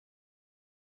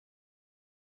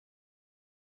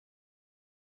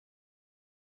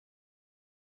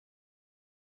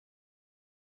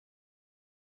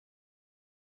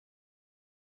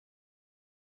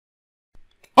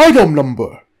Item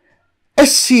Number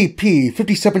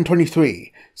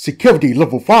SCP-5723, Security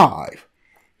Level 5.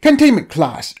 Containment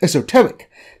Class Esoteric.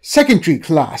 Secondary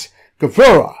Class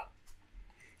Gavura.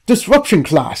 Disruption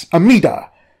Class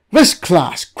Amida. Risk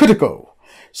Class Critical.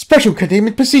 Special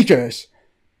Containment Procedures.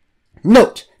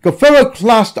 Note: Gavura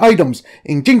classed items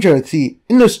endanger the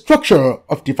inner structure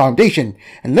of the Foundation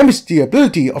and limits the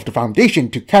ability of the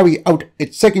Foundation to carry out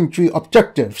its secondary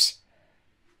objectives.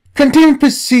 Containment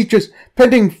procedures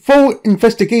pending full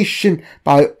investigation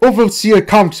by Overseer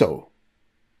Council.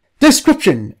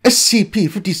 Description: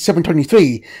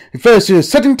 SCP-5723 refers to the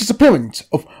sudden disappearance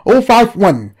of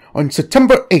 051 on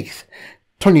September 8th,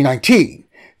 2019.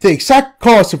 The exact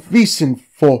cause of reason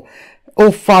for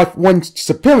 051's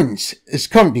disappearance is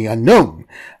currently unknown,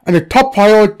 and a top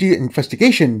priority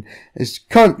investigation is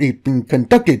currently being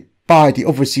conducted by the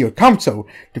Overseer Council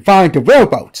to find the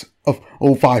whereabouts of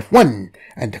 051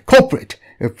 and the culprit,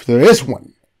 if there is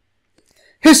one.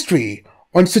 History: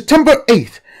 on September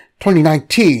 8th,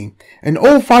 2019,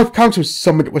 an 05 Council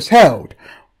Summit was held.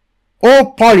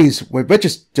 All parties were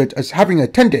registered as having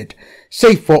attended,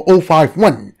 save for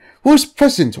 051, whose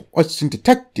presence wasn't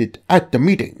detected at the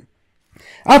meeting.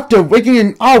 After waiting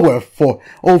an hour for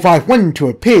 051 to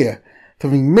appear, the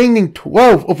remaining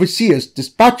 12 overseers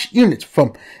dispatched units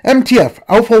from MTF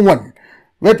Alpha 1,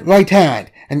 Red Right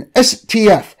Hand, and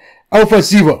STF Alpha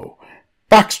 0,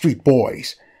 Backstreet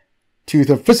Boys, to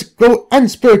the physical and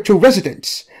spiritual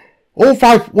residence.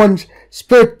 051's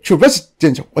spiritual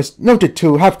residence was noted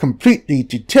to have completely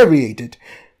deteriorated,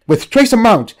 with trace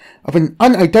amount of an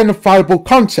unidentifiable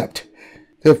concept.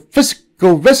 The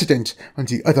physical residence, on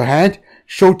the other hand,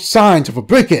 showed signs of a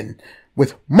break-in,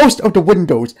 with most of the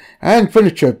windows and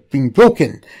furniture being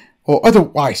broken or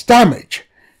otherwise damaged.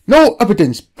 No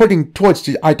evidence pointing towards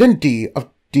the identity of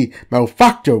the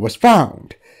malefactor was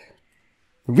found.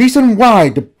 The reason why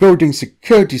the building's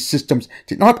security systems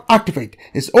did not activate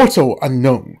is also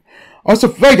unknown. As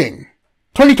of writing,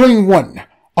 2021,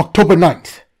 October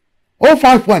 9th.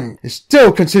 051 is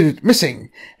still considered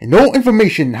missing, and no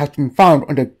information has been found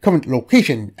on the current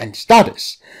location and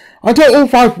status. Until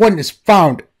 051 is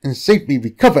found and safely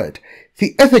recovered,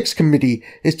 the Ethics Committee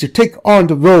is to take on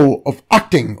the role of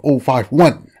acting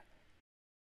 051.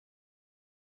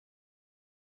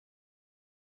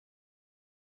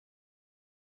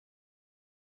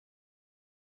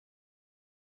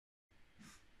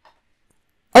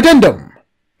 Addendum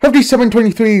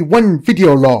 5723-1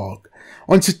 Video Log.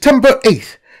 On September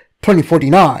 8th,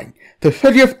 2049, the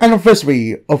 30th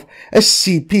anniversary of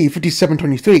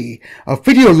SCP-5723, a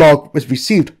video log was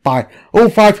received by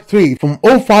 053 from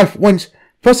 051's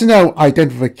personnel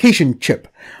identification chip,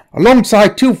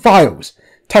 alongside two files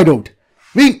titled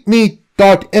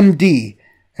readme.md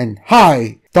and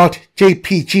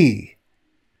hi.jpg.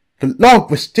 The log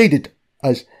was dated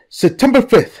as September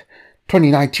 5th,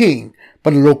 2019,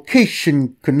 but the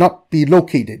location could not be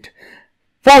located.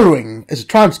 Following is a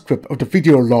transcript of the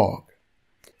video log.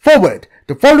 Forward,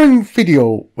 the following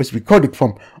video was recorded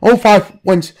from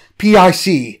 051's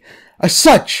PIC. As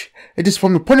such, it is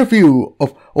from the point of view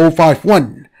of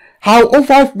 051, how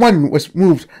 051 was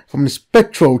moved from the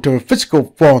spectral to a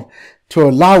physical form to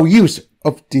allow use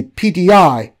of the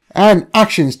PDI, and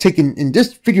actions taken in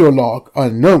this video log are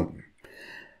unknown.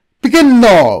 Begin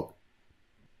log.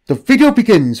 The video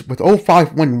begins with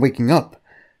 051 waking up.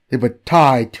 They were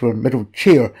tied to a metal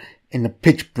chair in a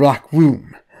pitch-black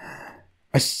room.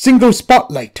 A single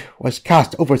spotlight was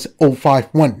cast over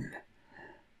 051.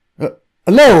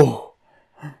 Hello?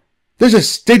 This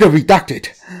is data redacted.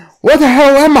 Where the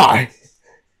hell am I?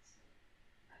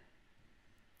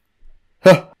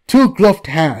 Two gloved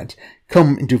hands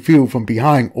come into view from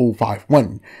behind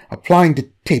 051, applying the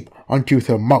tape onto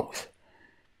their mouth.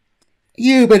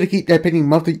 You better keep that penny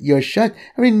mouth of yours shut.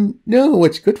 No,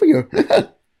 what's good for you.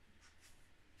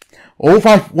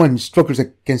 051 struggles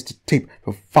against the tape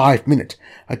for 5 minutes,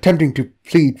 attempting to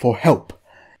plead for help.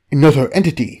 Another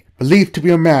entity, believed to be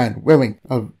a man wearing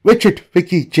a Richard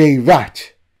Vicky J.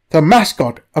 Rat, the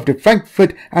mascot of the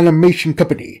Frankfurt Animation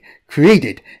Company,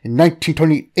 created in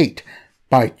 1928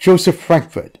 by Joseph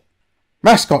Frankfurt.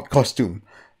 Mascot costume,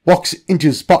 walks into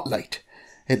the spotlight.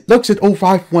 It looks at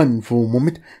 051 for a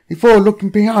moment before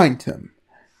looking behind them.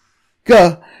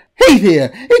 Hey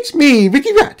there, it's me,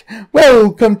 Ricky Rat.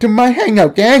 Welcome to my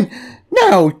hangout, gang.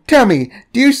 Now, tell me,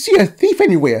 do you see a thief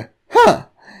anywhere? Do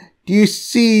you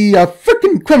see a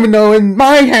frickin' criminal in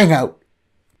my hangout?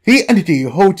 The entity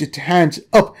holds its hands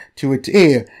up to its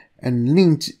ear and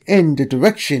leans in the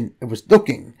direction it was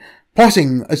looking,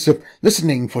 pausing as if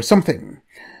listening for something.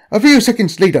 A few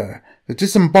seconds later, the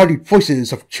disembodied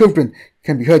voices of children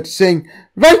can be heard saying,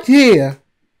 "Right here."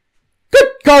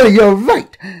 golly, you're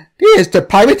right. Here's the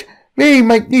pirate. We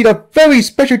might need a very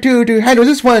special tool to handle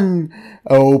this one.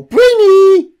 Oh,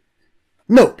 Brainy!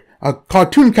 Note, a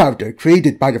cartoon character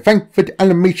created by the Frankfurt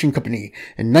Animation Company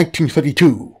in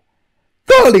 1932.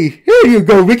 Golly, here you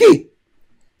go, Ricky!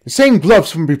 The same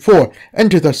gloves from before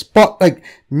enter the spotlight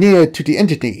near to the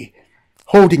entity,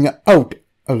 holding out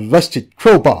a rusted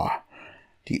crowbar.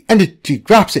 The entity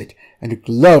grabs it, and the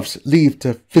gloves leave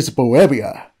the visible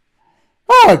area.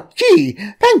 Oh, gee,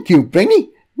 thank you, Brainy.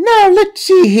 Now let's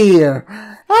see here.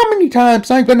 How many times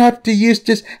I'm gonna have to use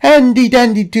this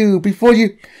handy-dandy tool before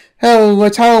you... Oh,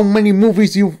 that's how many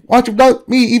movies you've watched without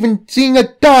me even seeing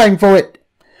a dime for it.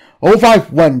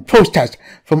 051 protest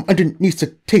from underneath the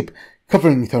tape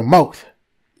covering her mouth.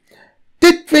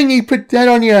 Did Brainy put that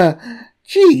on ya?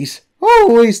 Jeez,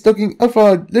 always looking out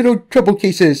for little trouble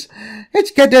cases.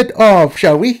 Let's get that off,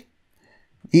 shall we?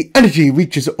 The entity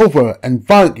reaches over and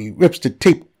violently rips the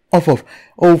tape off of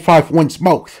 051's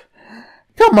mouth.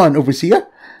 Come on, Overseer.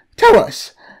 Tell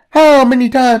us, how many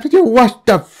times did you watch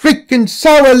the freaking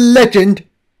Sour Legend?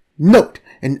 Note,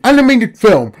 an animated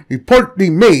film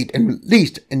reportedly made and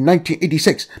released in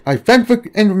 1986 by Frankfurt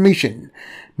Animation.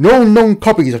 No known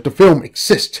copies of the film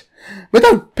exist.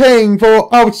 Without paying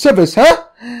for our service, huh?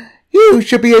 You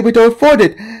should be able to afford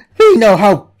it. We know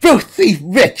how filthy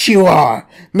rich you are,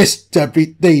 Mr.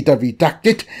 Data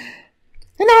Redacted.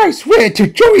 And I swear to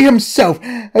Joey himself,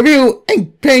 if you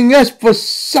ain't paying us for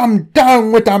some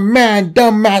down with a man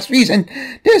dumbass reason,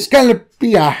 there's gonna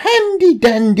be a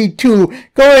handy-dandy tool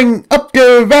going up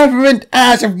the reverend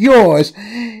ass of yours.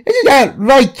 Isn't that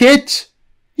right, kids?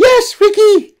 Yes,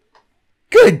 Ricky?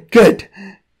 Good.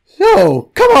 So,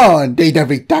 come on, Data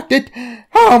Redacted.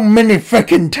 How many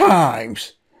frickin'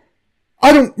 times?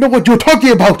 I don't know what you're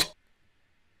talking about.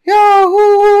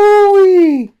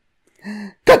 Yahoo!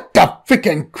 Cut the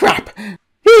frickin' crap!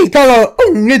 We got our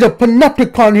own little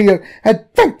panopticon here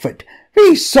at Frankfurt.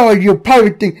 We saw you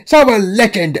pirating Sour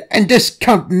Legend and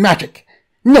Discount Magic.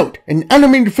 Note, an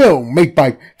animated film made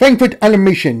by Frankfurt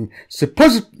Animation,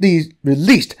 supposedly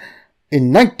released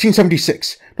in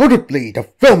 1976. Notably, the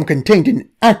film contained an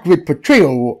accurate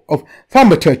portrayal of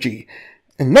thaumaturgy,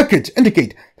 and records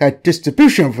indicate that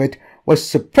distribution of it was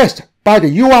suppressed by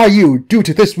the UIU due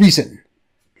to this reason.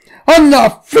 On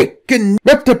the frickin'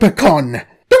 Reptipicon!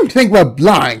 Don't think we're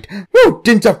blind!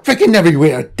 Rodents are frickin'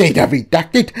 everywhere, Data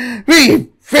Redacted!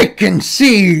 We frickin'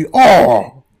 see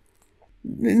all!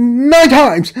 9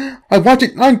 times! I watched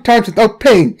it 9 times without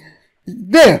paying!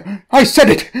 There! I said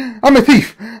it! I'm a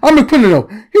thief! I'm a criminal!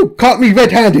 You caught me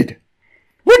red-handed!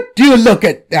 Would you look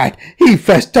at that? He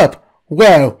fessed up!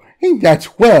 Well,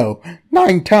 that's well!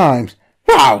 9 times!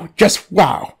 Wow! Just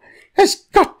wow! There's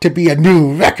got to be a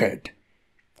new record!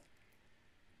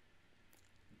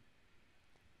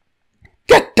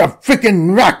 Get the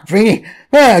frickin' rack, Brainy!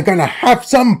 We're gonna have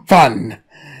some fun!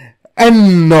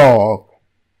 End log.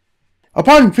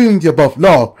 Upon viewing the above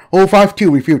log, 052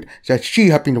 revealed that she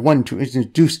had been the one to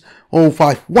introduce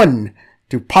 051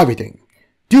 to pirating.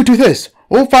 Due to this,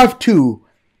 052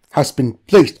 has been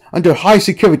placed under high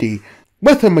security,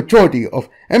 with a majority of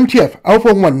MTF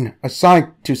Alpha 1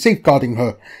 assigned to safeguarding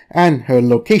her and her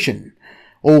location.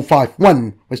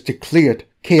 051 was declared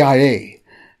KIA.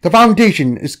 The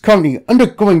Foundation is currently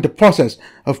undergoing the process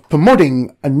of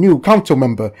promoting a new council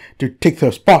member to take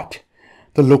their spot.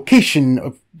 The location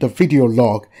of the video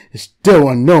log is still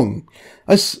unknown,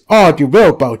 as are the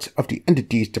whereabouts of the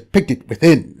entities depicted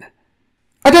within.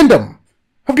 Addendum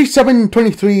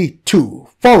 5723-2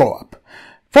 Follow-up.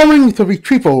 Following the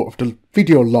retrieval of the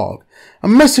video log, a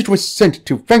message was sent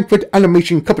to Frankfurt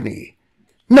Animation Company.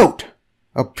 Note,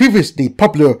 a previously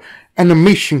popular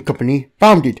animation company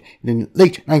founded in the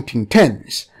late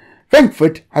 1910s.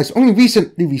 Frankfurt has only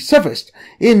recently resurfaced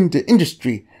in the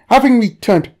industry, having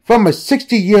returned from a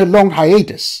 60-year-long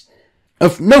hiatus.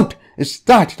 Of note is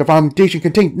that the Foundation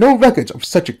contained no records of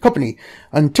such a company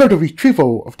until the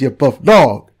retrieval of the above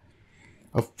log.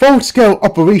 A full-scale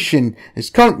operation is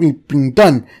currently being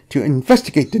done to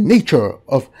investigate the nature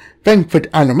of Frankfurt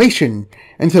Animation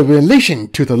and their relation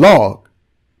to the log.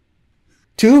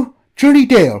 2. Julie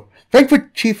Dale,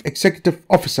 Frankfurt Chief Executive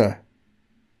Officer.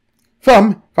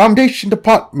 From Foundation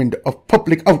Department of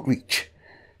Public Outreach.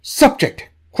 Subject: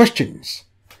 Questions.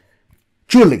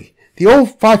 Julie, the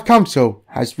 05 Council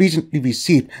has recently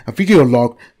received a video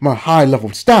log from a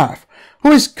high-level staff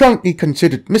who is currently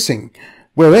considered missing,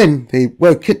 wherein they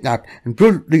were kidnapped and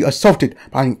brutally assaulted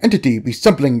by an entity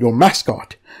resembling your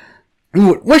mascot. We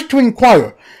would wish to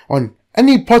inquire on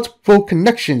any possible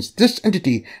connections this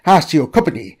entity has to your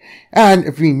company, and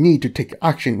if we need to take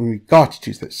action in regards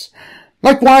to this.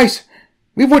 Likewise,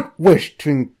 we would wish to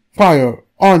inquire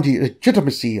on the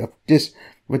legitimacy of this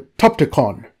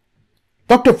Retopticon.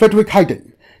 Dr. Frederick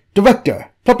Hayden,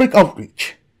 Director, Public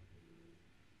Outreach.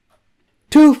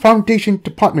 To Foundation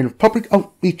Department of Public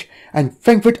Outreach and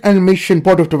Frankfurt Animation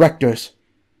Board of Directors.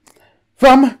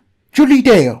 From Julie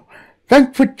Dale,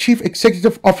 Frankfurt Chief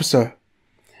Executive Officer.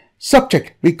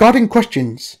 Subject regarding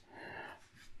questions.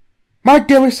 My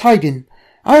dearest Hayden,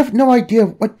 I have no idea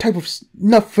what type of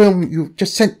snuff film you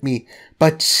just sent me,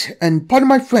 but, and pardon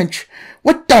my French,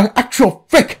 what the actual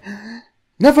frick?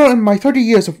 Never in my 30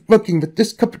 years of working with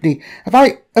this company have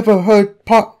I ever heard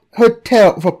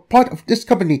tell of a part of this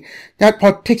company that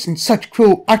partakes in such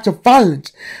cruel acts of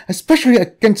violence, especially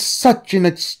against such an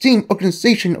esteemed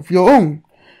organization of your own.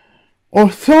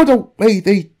 Although the way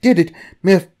they did it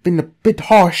may have been a bit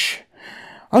harsh,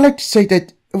 I like to say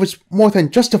that it was more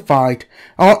than justified.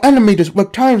 Our animators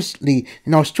worked tirelessly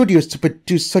in our studios to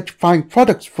produce such fine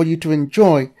products for you to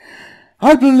enjoy.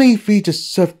 I believe we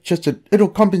deserve just a little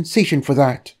compensation for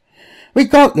that.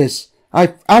 Regardless,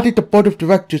 I've added the board of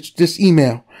directors to this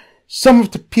email. Some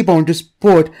of the people on this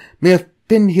board may have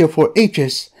been here for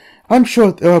ages. I'm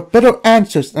sure there are better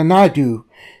answers than I do.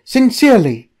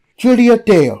 Sincerely, Julia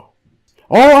Dale.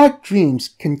 All our dreams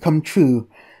can come true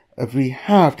if we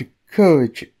have the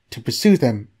courage to pursue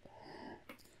them.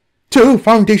 To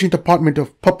Foundation Department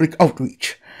of Public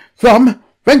Outreach. From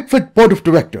Frankfurt Board of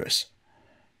Directors.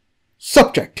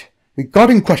 Subject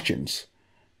regarding questions.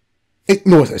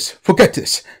 Ignore this. Forget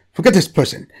this. Forget this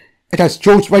person. It has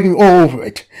Joe's writing all over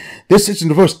it. This isn't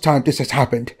the first time this has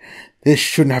happened. This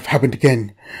shouldn't have happened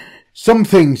again. Some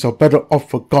things are better off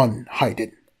forgotten,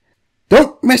 Hayden.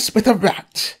 Don't mess with a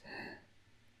rat.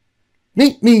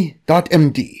 Meet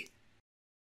me.md.